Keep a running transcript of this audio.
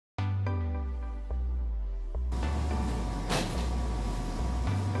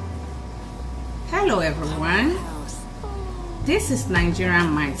Hello everyone, this is Nigerian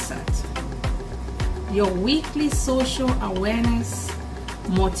Mindset, your weekly social awareness,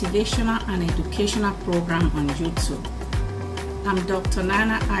 motivational and educational program on YouTube. I'm Dr.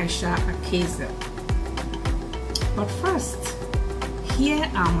 Nana Aisha Akeza. But first, here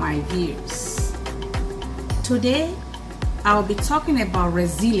are my views. Today, I'll be talking about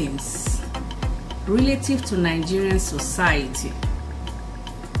resilience relative to Nigerian society.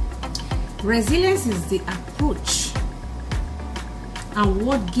 Resilience is the approach and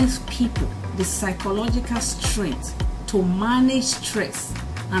what gives people the psychological strength to manage stress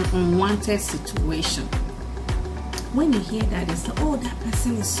and unwanted situation. When you hear that, they say, oh, that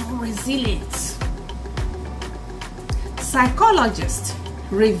person is so resilient. Psychologists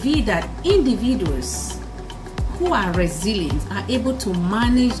reveal that individuals who are resilient are able to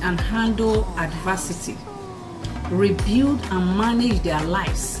manage and handle adversity, rebuild and manage their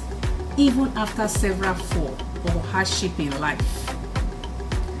lives even after several fall or hardship in life.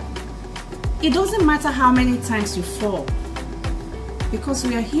 It doesn't matter how many times you fall, because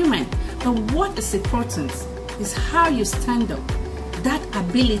we are human, but what is important is how you stand up. That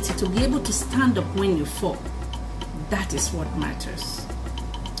ability to be able to stand up when you fall, that is what matters.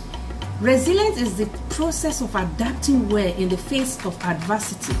 Resilience is the process of adapting well in the face of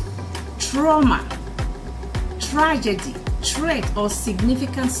adversity, trauma, tragedy, threat, or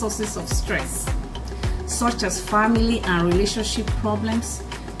significant sources of stress, such as family and relationship problems,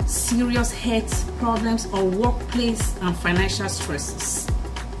 serious health problems, or workplace and financial stresses.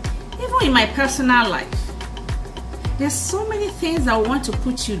 Even in my personal life, there's so many things that want to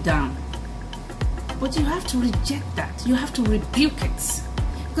put you down, but you have to reject that. You have to rebuke it,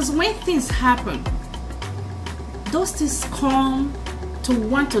 because when things happen, those things come to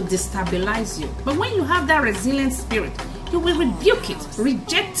want to destabilize you. But when you have that resilient spirit, you will rebuke it,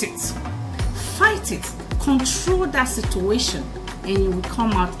 reject it, fight it, control that situation, and you will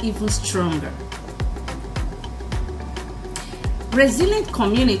come out even stronger. Resilient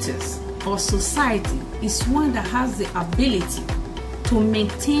communities or society is one that has the ability to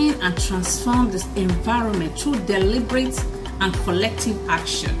maintain and transform this environment through deliberate and collective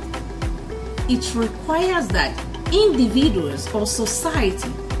action. It requires that individuals or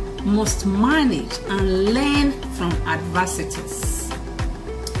society must manage and learn from adversities.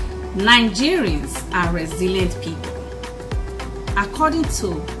 Nigerians are resilient people. According to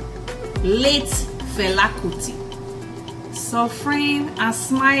late Fela Kuti, suffering and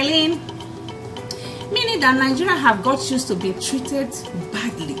smiling, meaning that Nigerians have got used to being treated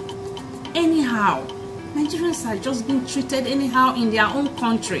badly. Anyhow, Nigerians are just being treated anyhow in their own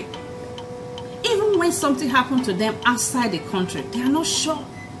country. Even when something happened to them outside the country, they are not sure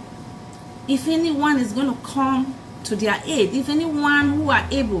if anyone is going to come to their aid, if anyone who are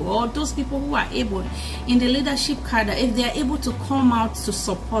able, or those people who are able in the leadership cadre, if they are able to come out to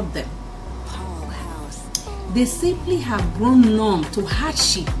support them. They simply have grown numb to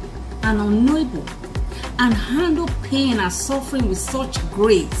hardship and unable and handle pain and suffering with such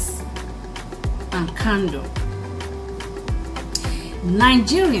grace and candor.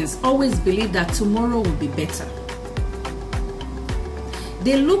 Nigerians always believe that tomorrow will be better.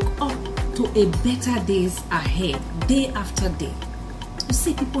 They look up to a better days ahead, day after day. You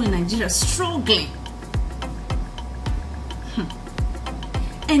see people in Nigeria struggling,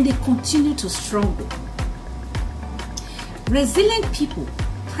 and they continue to struggle. Resilient people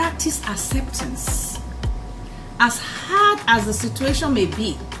practice acceptance. As hard as the situation may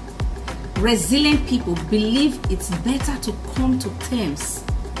be, resilient people believe it's better to come to terms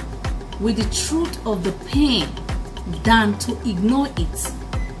with the truth of the pain than to ignore it,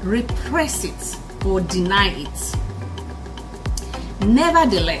 repress it, or deny it.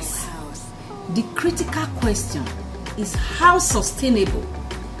 Nevertheless, the critical question is how sustainable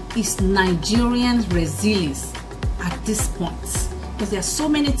is Nigerian resilience at this point? Because there are so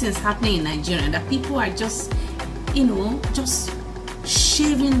many things happening in Nigeria that people are just, just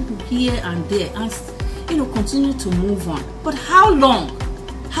shaving here and there and, continue to move on. But how long?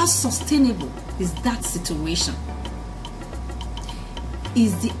 How sustainable is that situation?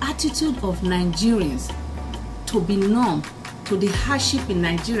 Is the attitude of Nigerians to be numb to the hardship in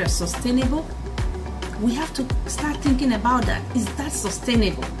Nigeria sustainable? We have to start thinking about that. Is that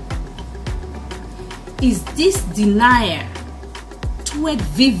sustainable? Is this denial toward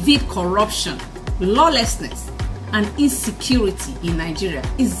vivid corruption, lawlessness, and insecurity in Nigeria,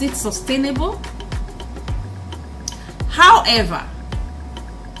 is it sustainable? However,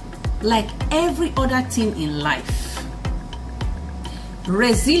 like every other thing in life,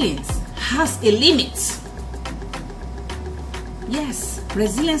 resilience has a limit. Yes,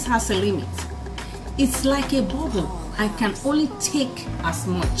 resilience has a limit. It's like a bubble. I can only take as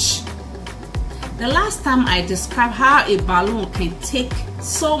much. The last time I described how a balloon can take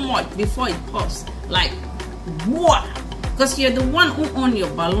so much before it pops, like, whoa, because you're the one who owns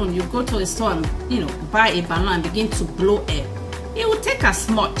your balloon. You go to a store and, buy a balloon and begin to blow air. It will take as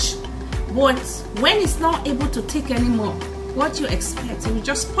much. But when it's not able to take anymore, what you expect, it will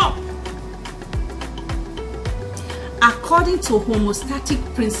just pop. According to homeostatic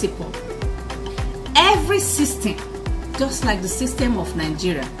principle, every system, just like the system of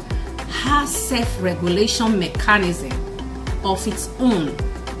Nigeria, has self-regulation mechanism of its own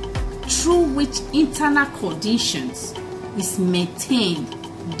through which internal conditions is maintained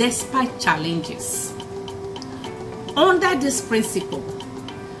despite challenges. Under this principle,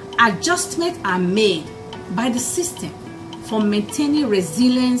 adjustments are made by the system for maintaining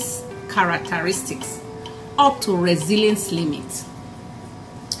resilience characteristics up to resilience limit.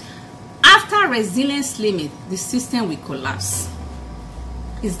 After resilience limit, the system will collapse.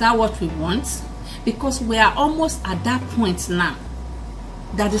 Is that what we want? Because we are almost at that point now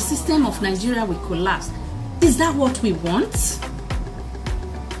that the system of Nigeria will collapse. Is that what we want?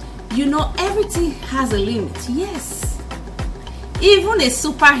 Everything has a limit. Yes. Even a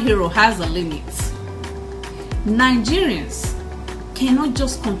superhero has a limit. Nigerians cannot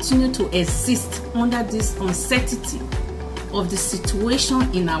just continue to exist under this uncertainty of the situation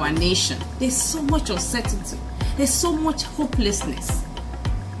in our nation. There's so much uncertainty. There's so much hopelessness.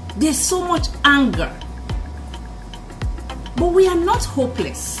 There's so much anger. But we are not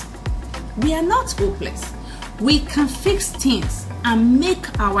hopeless. We are not hopeless. We can fix things and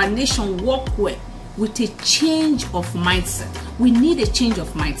make our nation work well with a change of mindset. We need a change of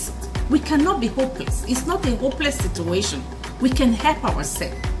mindset. We cannot be hopeless. It's not a hopeless situation. We can help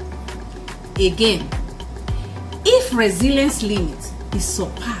ourselves. Again, if resilience limit is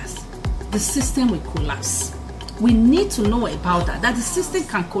surpassed, the system will collapse. We need to know about that the system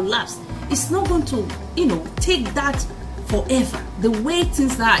can collapse. It's not going to, take that forever. The way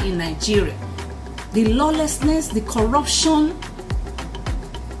things are in Nigeria, the lawlessness, the corruption,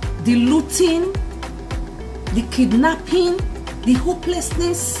 the looting, the kidnapping, the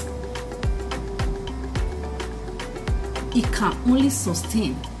hopelessness, it can only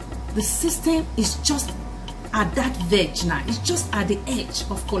sustain. The system is just at that verge now. It's just at the edge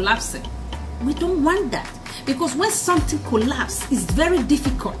of collapsing. We don't want that. Because when something collapses, it's very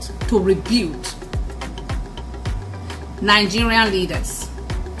difficult to rebuild. Nigerian leaders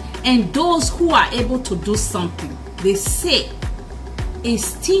and those who are able to do something, they say a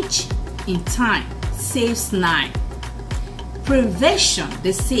stitch in time saves 9. Prevention,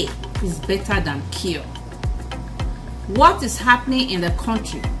 they say, is better than cure. What is happening in the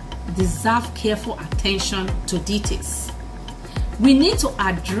country deserves careful attention to details. We need to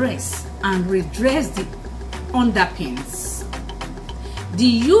address and redress the underpins. The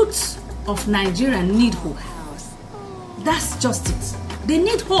youth of Nigeria need hope. That's just it. They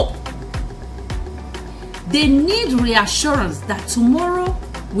need hope. They need reassurance that tomorrow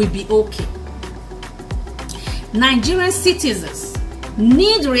will be okay. Nigerian citizens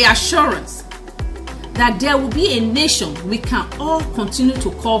need reassurance that there will be a nation we can all continue to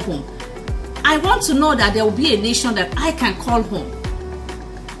call home. I want to know that there will be a nation that I can call home.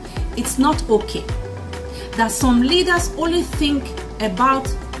 It's not okay that some leaders only think about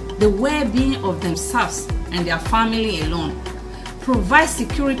the well-being of themselves and their family alone. Provide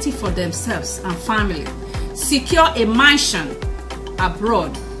security for themselves and family. Secure a mansion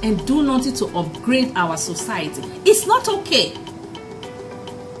abroad and do nothing to upgrade our society. It's not okay.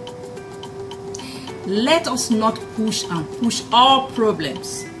 Let us not push all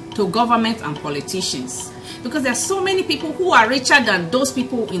problems to government and politicians, because there are so many people who are richer than those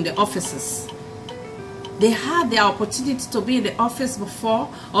people in the offices. They had their opportunity to be in the office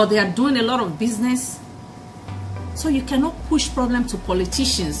before, or they are doing a lot of business. So you cannot push problems to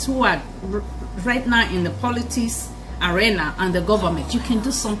politicians who are right now in the politics arena and the government. You can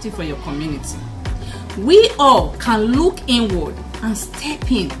do something for your community. We all can look inward and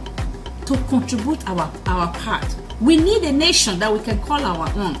step in to contribute our part. We need a nation that we can call our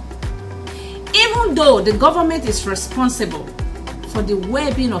own. Even though the government is responsible for the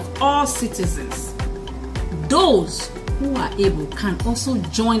well-being of all citizens, those who are able can also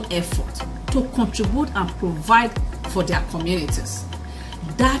join effort to contribute and provide for their communities.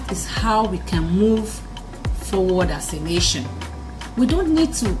 That is how we can move forward as a nation. We don't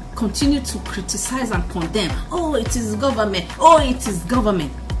need to continue to criticize and condemn. Oh, it is government. Oh, it is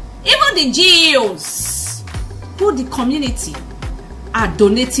government. Even the GEOs who the community are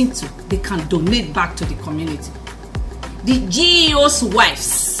donating to, they can donate back to the community. The GEOs'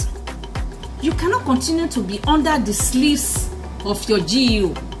 wives You cannot continue to be under the sleeves of your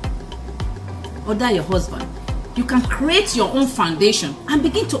GEO, under your husband. You can create your own foundation and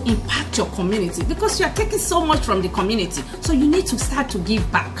begin to impact your community, because you are taking so much from the community. So you need to start to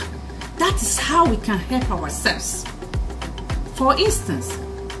give back. That is how we can help ourselves. For instance,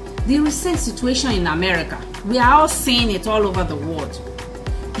 the recent situation in America, we are all seeing it all over the world.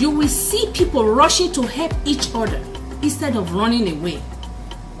 You will see people rushing to help each other instead of running away.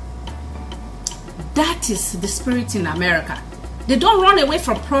 That is the spirit in America. They don't run away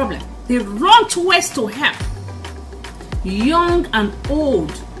from problems. They run towards to help. Young and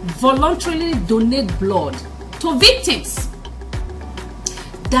old voluntarily donate blood to victims.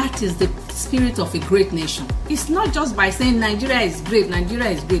 That is the spirit of a great nation. It's not just by saying Nigeria is great,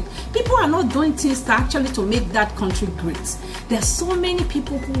 Nigeria is great. People are not doing things to make that country great. There are so many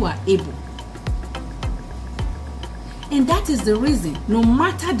people who are able. And that is the reason, no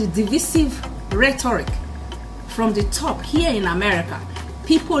matter the divisive rhetoric from the top here in America,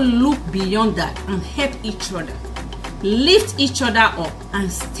 people look beyond that and help each other, lift each other up,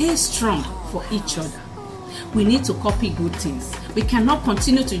 and stay strong for each other. We need to copy good things. We cannot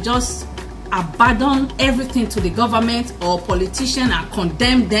continue to just abandon everything to the government or politician and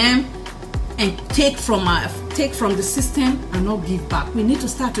condemn them and take from the system and not give back. We need to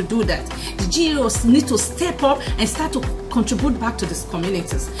start to do that. The GEOs need to step up and start to contribute back to these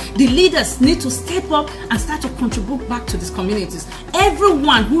communities. The leaders need to step up and start to contribute back to these communities.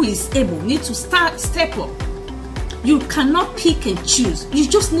 Everyone who is able needs to step up. You cannot pick and choose. You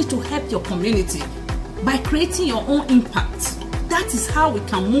just need to help your community by creating your own impact. That is how we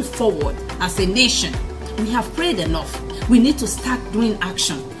can move forward as a nation. We have prayed enough. We need to start doing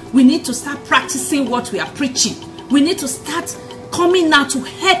action. We need to start practicing what we are preaching. We need to start coming out to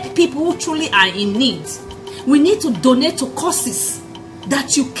help people who truly are in need. We need to donate to causes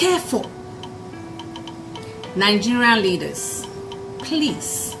that you care for. Nigerian leaders,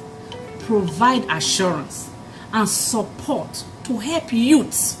 please provide assurance and support to help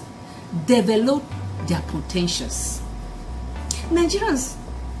youths develop their potentials. Nigerians,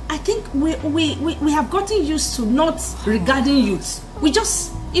 I think we have gotten used to not regarding youths. We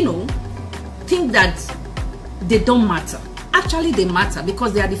just, think that they don't matter. Actually, they matter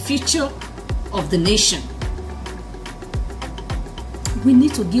because they are the future of the nation. We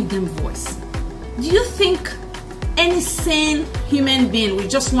need to give them voice. Do you think any sane human being will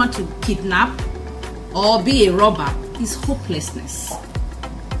just want to kidnap or be a robber? Is hopelessness.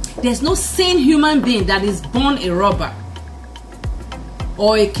 There's no sane human being that is born a robber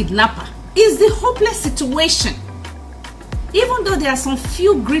or a kidnapper. It's the hopeless situation. Even though there are some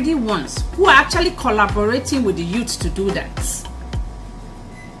few greedy ones who are actually collaborating with the youth to do that.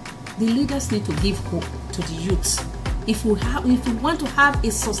 The leaders need to give hope to the youth. If we want to have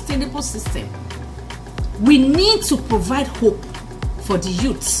a sustainable system, we need to provide hope for the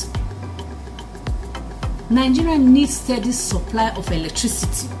youth. Nigeria needs steady supply of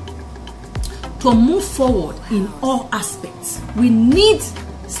electricity to move forward in all aspects. We need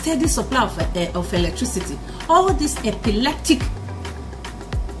steady supply of electricity. All this epileptic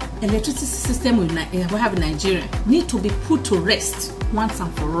electricity system we have in Nigeria need to be put to rest once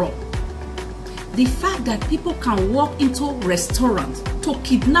and for all. The fact that people can walk into restaurants to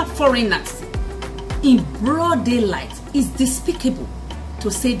kidnap foreigners in broad daylight is despicable, to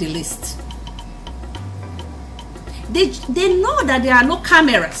say the least. They know that there are no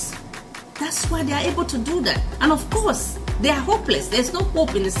cameras. That's why they are able to do that. And of course, they are hopeless. There's no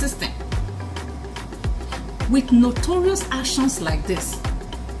hope in the system. With notorious actions like this,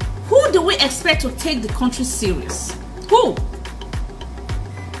 who do we expect to take the country serious? Who?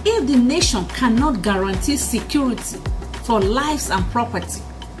 If the nation cannot guarantee security for lives and property,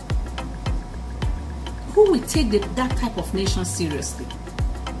 who will take that type of nation seriously?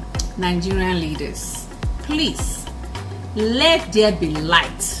 Nigerian leaders, please, let there be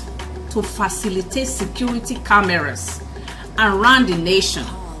light to facilitate security cameras around the nation.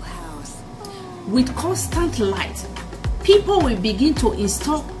 With constant light, people will begin to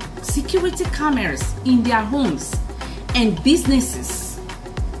install security cameras in their homes and businesses.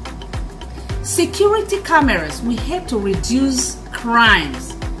 Security cameras will help to reduce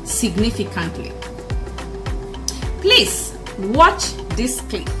crimes significantly. Please watch this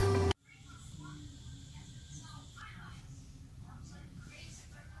clip.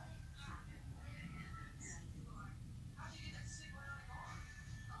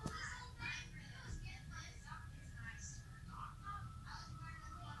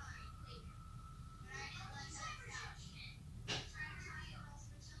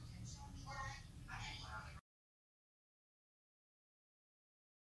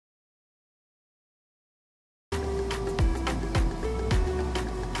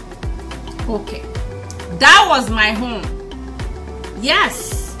 Okay, that was my home.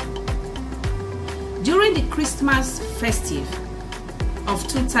 Yes, during the Christmas festive of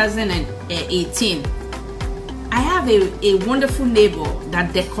 2018, I have a wonderful neighbor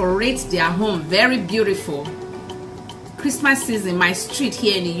that decorates their home very beautiful. Christmas season, my street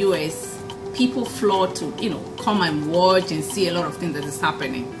here in the US, people flock to, come and watch and see a lot of things that is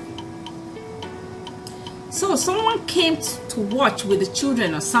happening. So someone came to watch with the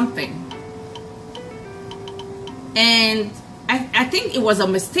children or something, and I think it was a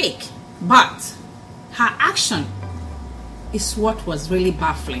mistake, but her action is what was really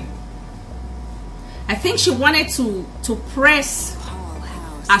baffling. I think she wanted to press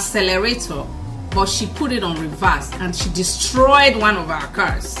accelerator, but she put it on reverse and she destroyed one of our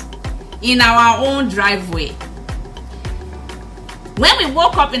cars in our own driveway. When we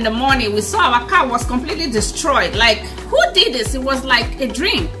woke up in the morning, we saw our car was completely destroyed. Like, who did this? It was like a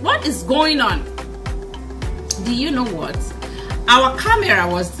dream. What is going on? Do you know what? Our camera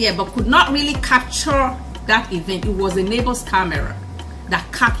was there but could not really capture that event. It was a neighbor's camera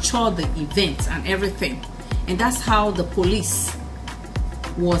that captured the event and everything, and that's how the police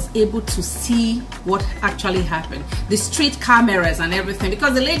was able to see what actually happened, the street cameras and everything,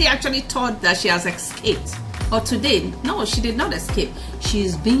 because the lady actually thought that she has escaped. But today, no, she did not escape. She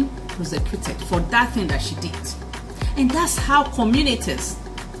is being prosecuted for that thing that she did. And that's how communities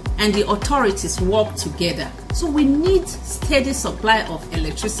and the authorities work together. So we need steady supply of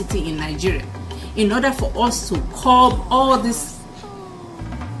electricity in Nigeria in order for us to curb all this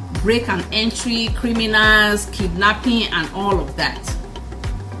break and entry, criminals, kidnapping, and all of that.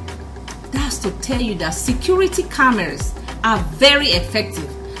 That's to tell you that security cameras are very effective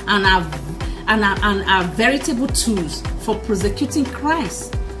and are veritable tools for prosecuting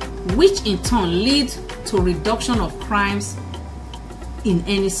crimes, which in turn lead to reduction of crimes in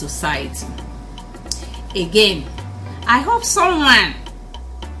any society. Again, I hope someone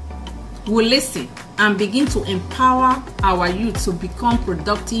will listen and begin to empower our youth to become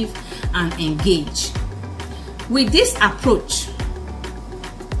productive and engaged. With this approach,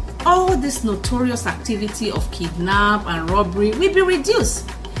 all this notorious activity of kidnap and robbery will be reduced.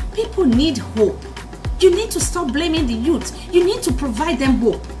 People need hope. You need to stop blaming the youth. You need to provide them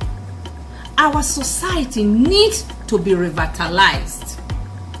hope. Our society needs to be revitalized.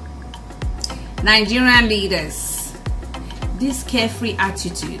 Nigerian leaders, this carefree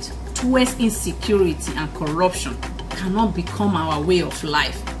attitude towards insecurity and corruption cannot become our way of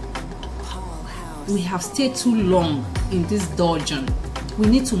life. We have stayed too long in this dungeon. We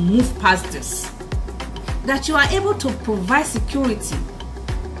need to move past this. That you are able to provide security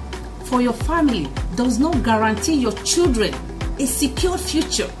for your family does not guarantee your children a secure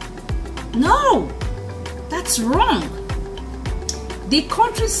future. No, that's wrong. The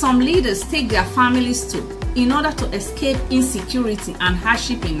country some leaders take their families to in order to escape insecurity and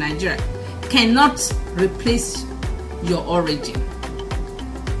hardship in Nigeria cannot replace your origin.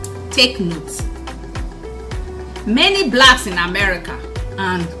 Take note. Many blacks in America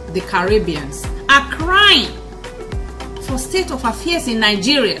and the Caribbeans are crying for state of affairs in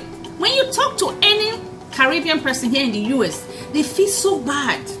Nigeria. When you talk to any Caribbean person here in the US, they feel so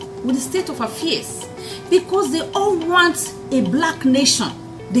bad with the state of affairs because they all want a black nation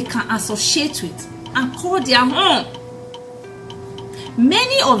they can associate with and call their home.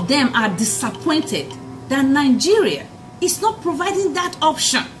 Many of them are disappointed that Nigeria is not providing that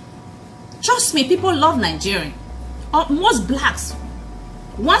option. Trust me, people love Nigeria. Most blacks,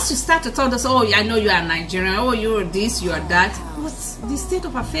 once you start to tell us, oh, I know you are Nigerian, oh, you're this, you are that, but the state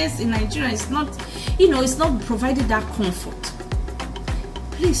of affairs in Nigeria is not, it's not providing that comfort.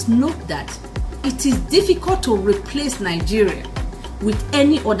 Please note that it is difficult to replace Nigeria with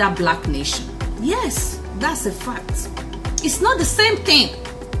any other black nation. Yes, that's a fact. It's not the same thing.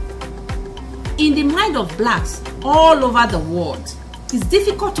 In the mind of blacks all over the world, it's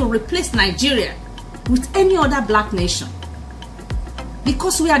difficult to replace Nigeria with any other black nation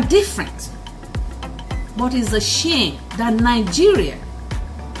because we are different. But it's a shame that Nigeria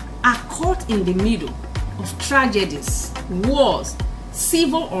are caught in the middle of tragedies, wars,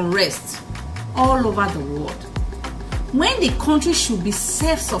 civil unrest all over the world, when the country should be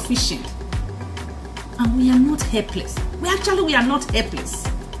self-sufficient. And we are not helpless. We are not helpless.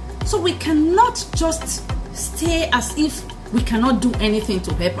 So we cannot just stay as if we cannot do anything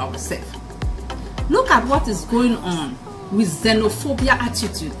to help ourselves. Look at what is going on with xenophobia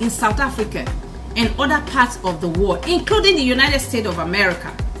attitude in South Africa and other parts of the world, including the United States of America,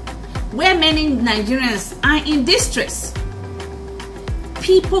 where many Nigerians are in distress.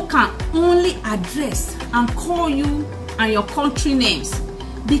 People can only address and call you and your country names.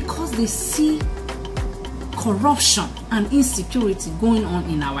 because they see corruption and insecurity going on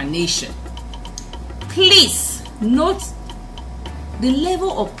in our nation. Please note the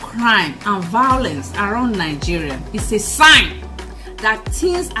level of crime and violence around Nigeria is a sign that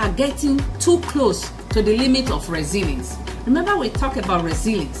things are getting too close to the limit of resilience. Remember, we talk about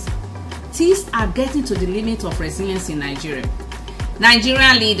resilience. Things are getting to the limit of resilience in Nigeria.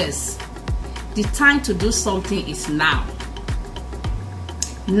 Nigerian leaders, the time to do something is now.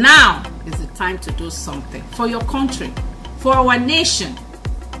 Now is the time to do something for your country, for our nation.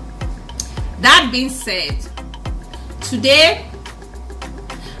 That being said, today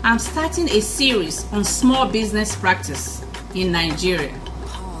I'm starting a series on small business practice in Nigeria.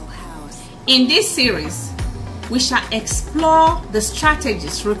 In this series, we shall explore the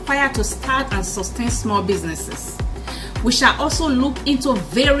strategies required to start and sustain small businesses. We shall also look into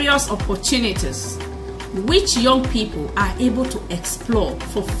various opportunities which young people are able to explore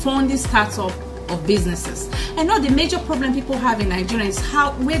for funding startup of businesses. I know the major problem people have in Nigeria is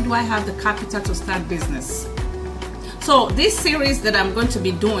where do I have the capital to start business? So this series that I'm going to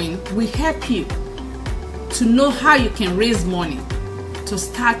be doing will help you to know how you can raise money to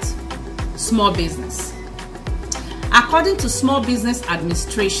start small business. According to Small Business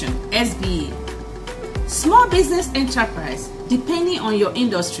Administration, SBA, small business enterprise, depending on your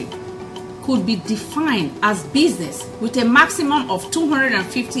industry, could be defined as business with a maximum of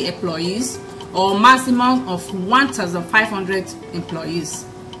 250 employees or maximum of 1,500 employees,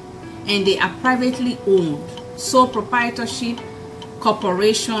 and they are privately owned, sole proprietorship,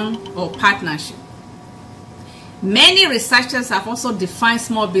 corporation, or partnership. Many researchers have also defined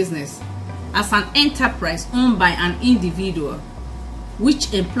small business as an enterprise owned by an individual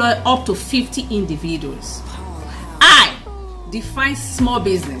which employ up to 50 individuals. I define small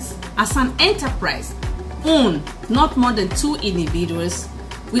business as an enterprise owned not more than 2 individuals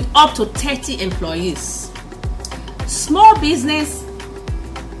with up to 30 employees. Small business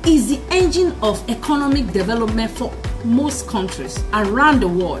is the engine of economic development for most countries around the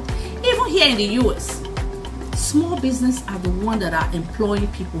world. Even here in the US, small business are the ones that are employing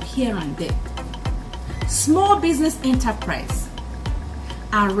people here and there. Small business enterprise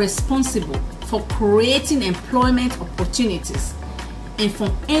are responsible for creating employment opportunities and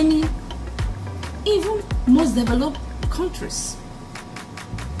from even most developed countries.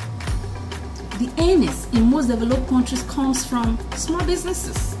 The earnings in most developed countries comes from small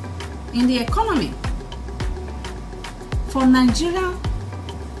businesses in the economy. For Nigeria,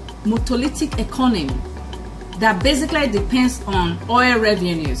 monolithic economy that basically depends on oil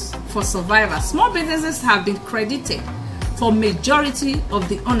revenues for survival, small businesses have been credited for majority of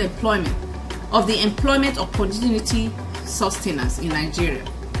the unemployment, of the employment opportunity sustenance in Nigeria.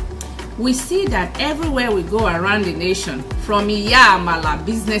 We see that everywhere we go around the nation, from Iyamala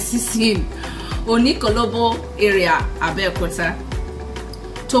businesses in Onikolobo area, Abeokuta,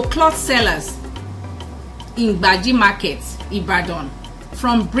 to cloth sellers in Gbaji Market, Ibadan,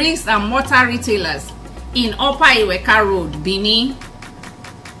 from bricks and mortar retailers in Upper Iweka Road, Benin,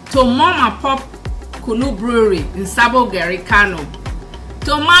 to mom and pop Kunu Brewery in Sabogari, Kano,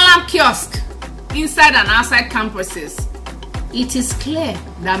 to Malam Kiosk inside and outside campuses. It is clear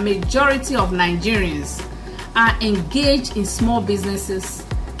that majority of Nigerians are engaged in small businesses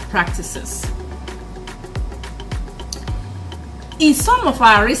practices. In some of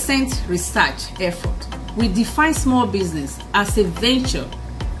our recent research effort, we define small business as a venture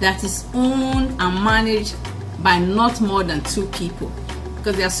that is owned and managed by not more than 2 people,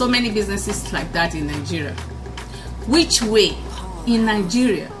 because there are so many businesses like that in Nigeria. Which way in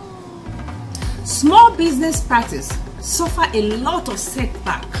Nigeria, small business practice suffer a lot of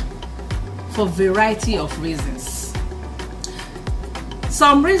setback for variety of reasons.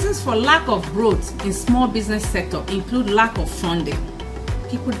 Some reasons for lack of growth in small business sector include lack of funding.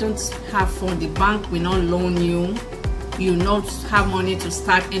 People don't have funding. The bank will not loan you. You not have money to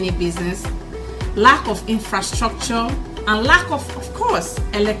start any business. Lack of infrastructure and lack of course,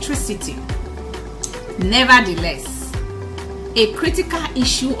 electricity. Nevertheless, a critical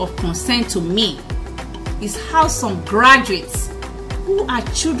issue of concern to me is how some graduates who are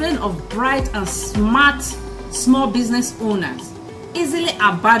children of bright and smart small business owners easily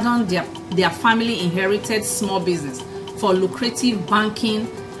abandon their family inherited small business for lucrative banking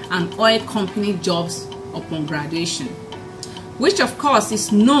and oil company jobs upon graduation, which of course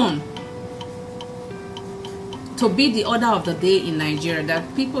is known to be the order of the day in Nigeria,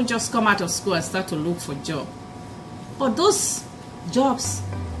 that people just come out of school and start to look for jobs. But those jobs,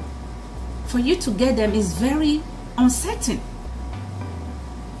 for you to get them, is very uncertain.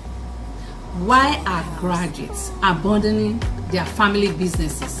 Why are graduates abandoning their family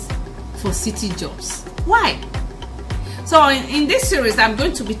businesses for city jobs. Why? So in this series, I'm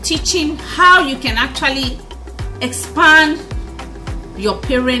going to be teaching how you can actually expand your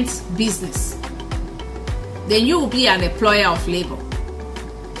parents' business. Then you will be an employer of labor.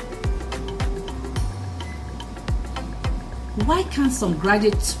 Why can't some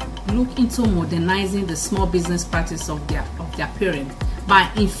graduates look into modernizing the small business practice of their parents by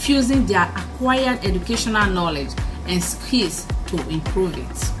infusing their acquired educational knowledge and skills to improve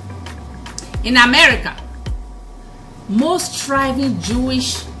it? In America, most thriving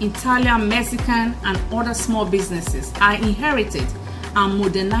Jewish, Italian, Mexican, and other small businesses are inherited and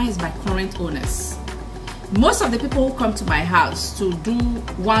modernized by current owners. Most of the people who come to my house to do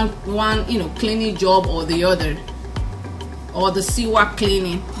one cleaning job or the other, or the sewer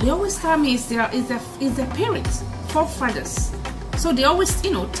cleaning, they always tell me it's their parents, forefathers. So they always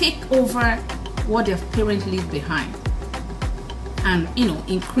take over what their parents leave behind and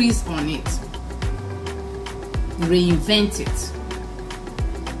increase on it, reinvent it.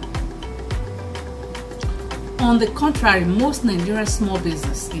 On the contrary, most Nigerian small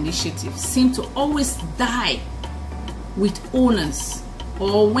business initiatives seem to always die with owners,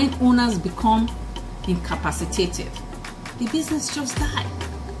 or when owners become incapacitated, the business just die.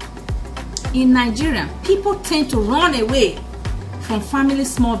 In Nigeria, people tend to run away from family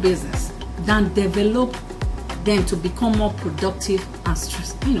small business than develop them to become more productive and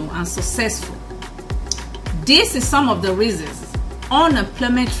successful. This is some of the reasons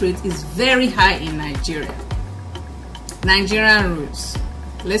unemployment rate is very high in Nigeria. Nigerian rules.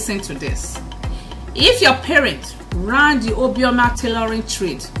 Listen to this. If your parents ran the Obioma tailoring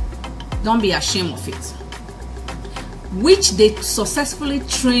trade, don't be ashamed of it, which they successfully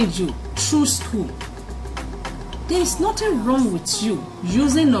trained you through school. There is nothing wrong with you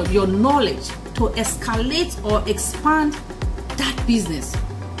using your knowledge to escalate or expand that business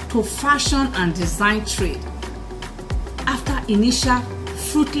to fashion and design trade after initial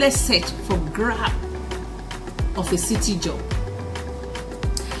fruitless search for grab of a city job.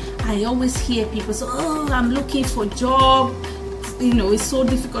 I always hear people say, "Oh, I'm looking for a job. It's so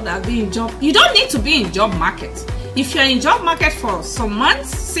difficult to be in job." You don't need to be in job market. If you're in job market for some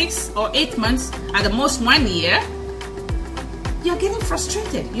months, 6 or 8 months, at the most 1 year, you're getting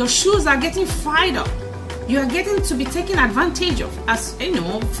frustrated. Your shoes are getting fired up. You are getting to be taken advantage of. As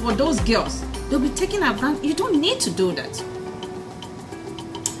for those girls, they'll be taking advantage. You don't need to do that.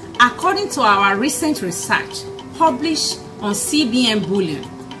 According to our recent research published on CBN Bullion,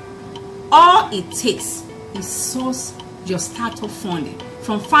 all it takes is source your startup funding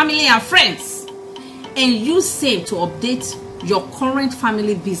from family and friends, and use same to update your current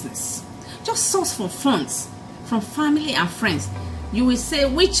family business. Just source for funds from family and friends. You will say,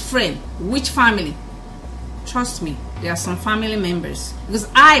 which friend, which family? Trust me, there are some family members, because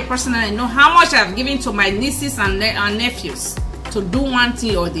I personally know how much I've given to my nieces and nephews to do one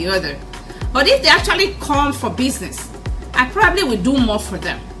thing or the other. But if they actually come for business, I probably will do more for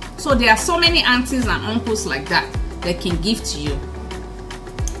them. So there are so many aunties and uncles like that can give to you.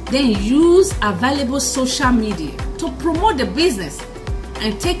 Then use available social media to promote the business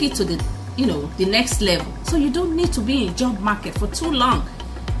and take it to the next level. So you don't need to be in job market for too long,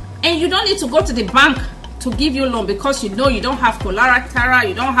 and you don't need to go to the bank to give you loan because you don't have collateral,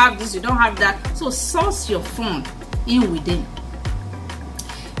 you don't have this, you don't have that. So source your fund in within.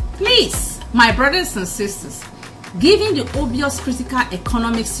 Please, my brothers and sisters, given the obvious critical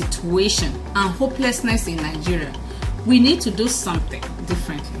economic situation and hopelessness in Nigeria, we need to do something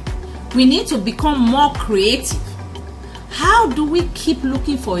differently. We need to become more creative. How do we keep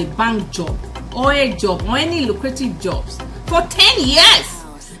looking for a bank job or a job or any lucrative jobs for 10 years?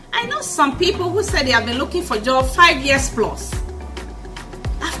 I know some people who said they have been looking for jobs 5 years plus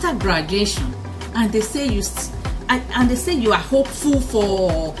after graduation, and they say you are hopeful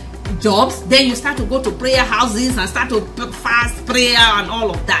for jobs. Then you start to go to prayer houses and start to fast, prayer, and all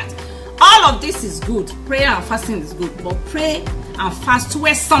of that. All of this is good. Prayer and fasting is good, but pray and fast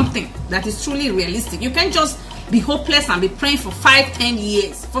towards something that is truly realistic. You can't just be hopeless and be praying for 5-10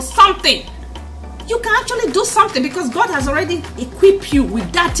 years for something. You can actually do something because God has already equipped you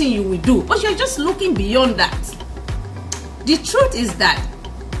with that thing you will do, but you're just looking beyond that. The truth is that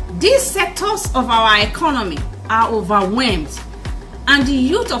these sectors of our economy are overwhelmed, and the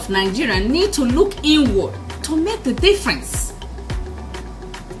youth of Nigeria need to look inward to make the difference.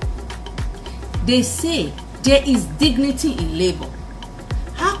 They say there is dignity in labor.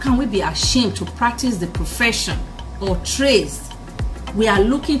 How can we be ashamed to practice the profession or trades we are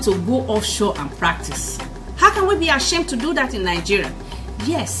looking to go offshore and practice? How can we be ashamed to do that in Nigeria?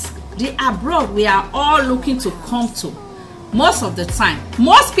 Yes, the abroad we are all looking to come to, most of the time,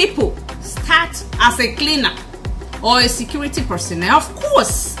 most people start as a cleaner or a security personnel. Of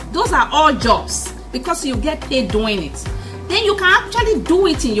course, those are all jobs because you get paid doing it. Then you can actually do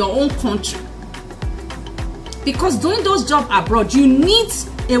it in your own country, because doing those jobs abroad, you need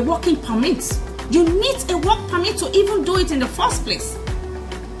a working permit. You need a work permit to even do it in the first place.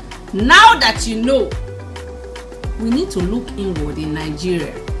 Now that you know, we need to look inward in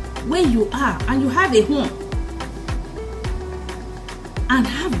Nigeria, where you are and you have a home and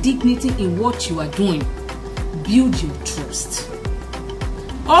have dignity in what you are doing. Build your trust.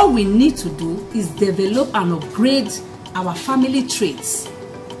 All we need to do is develop and upgrade our family traits.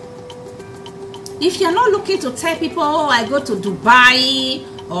 If you're not looking to tell people, oh, I go to Dubai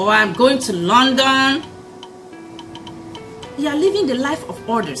or I'm going to London, you are living the life of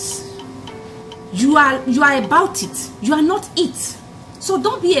others. You are about it. You are not it. So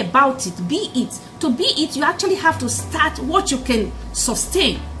don't be about it, be it. To be it, you actually have to start what you can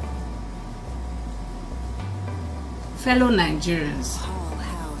sustain. Fellow Nigerians,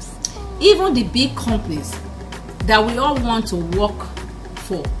 even the big companies that we all want to work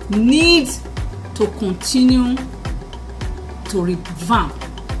for need to continue to revamp,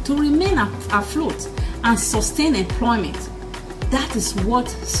 to remain afloat and sustain employment. That is what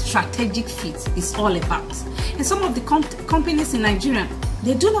strategic fit is all about. And some of the companies in Nigeria,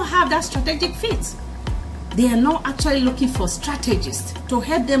 they do not have that strategic fit. They are not actually looking for strategists to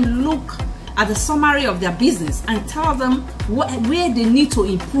help them look at the summary of their business and tell them where they need to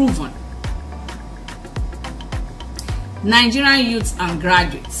improve on. Nigerian youths and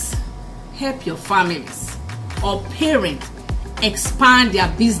graduates, help your families or parents expand their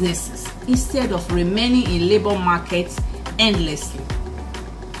businesses instead of remaining in labor markets endlessly.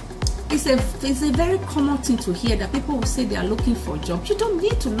 It's a very common thing to hear that people will say they are looking for a job. You don't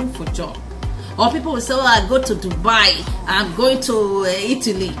need to look for a job. Or people will say, oh, I go to Dubai, I'm going to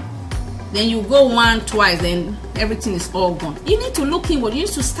Italy. Then you go one, twice, then everything is all gone. You need to look inward. You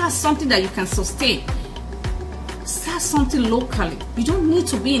need to start something that you can sustain. Start something locally. You don't need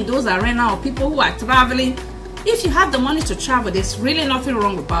to be in those arenas of people who are traveling. If you have the money to travel, there's really nothing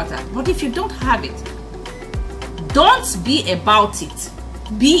wrong about that. But if you don't have it, don't be about it.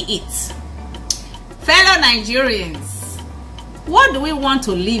 Be it. Fellow Nigerians, what do we want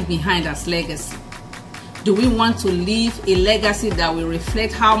to leave behind as legacy? Do we want to leave a legacy that will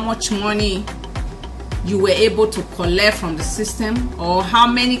reflect how much money you were able to collect from the system or how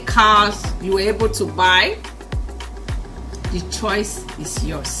many cars you were able to buy? The choice is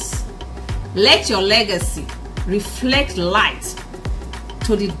yours. Let your legacy reflect light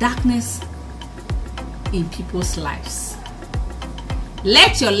to the darkness in people's lives.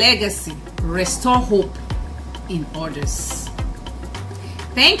 Let your legacy restore hope in others.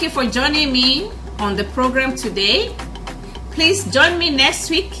 Thank you for joining me on the program today. Please join me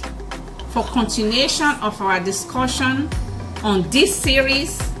next week for continuation of our discussion on this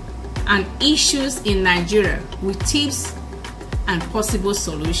series and issues in Nigeria with tips and possible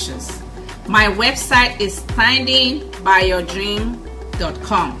solutions. My website is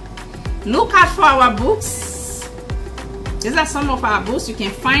standingbyyourdream.com. Look out for our books. These are some of our books. You can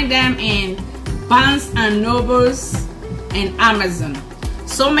find them in Barnes and Nobles and Amazon.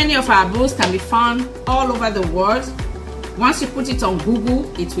 So many of our books can be found all over the world. Once you put it on Google,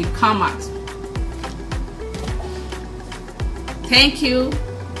 it will come out. Thank you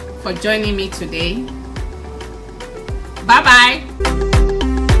for joining me today. Bye-bye.